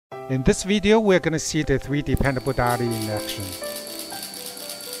In this video, we're going to see the 3Dependable Dolly in action.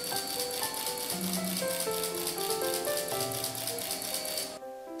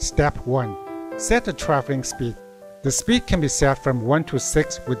 Step 1. Set the traveling speed. The speed can be set from 1 to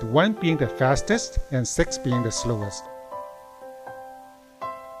 6, with 1 being the fastest and 6 being the slowest.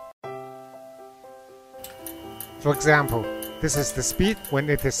 For example, this is the speed when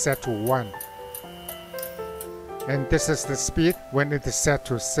it is set to 1. And this is the speed when it is set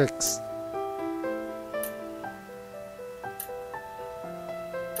to 6.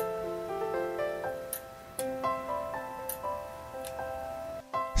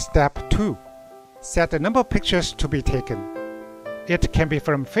 Step 2. Set the number of pictures to be taken. It can be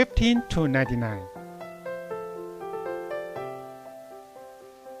from 15 to 99.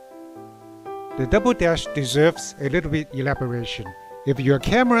 The double dash deserves a little bit elaboration. If your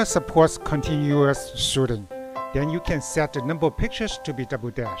camera supports continuous shooting, then you can set the number of pictures to be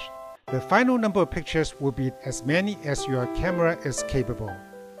double dash. The final number of pictures will be as many as your camera is capable.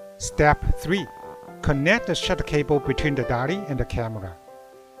 Step 3. Connect the shutter cable between the dolly and the camera.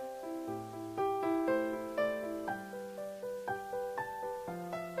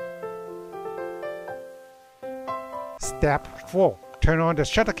 Step 4. Turn on the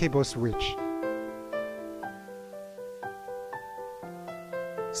shutter cable switch.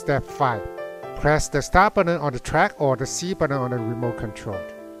 Step 5. Press the start button on the track or the C button on the remote control.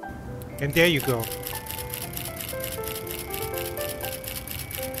 And there you go.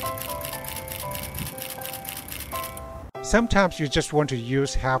 Sometimes you just want to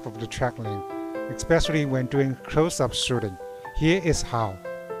use half of the track length, especially when doing close-up shooting. Here is how.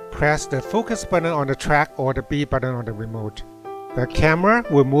 Press the focus button on the track or the B button on the remote. The camera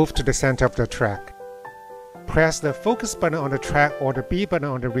will move to the center of the track. Press the focus button on the track or the B button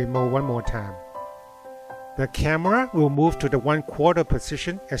on the remote one more time. The camera will move to the 1/4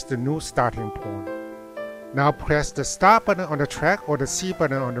 position as the new starting point. Now press the start button on the track or the C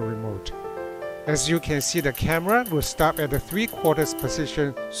button on the remote. As you can see, the camera will stop at the 3/4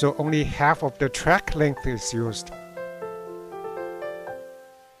 position, so only half of the track length is used.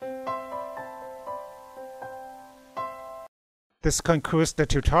 This concludes the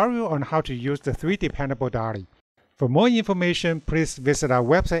tutorial on how to use the 3Dependable Dolly. For more information, please visit our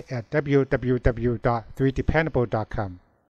website at www.3dependable.com.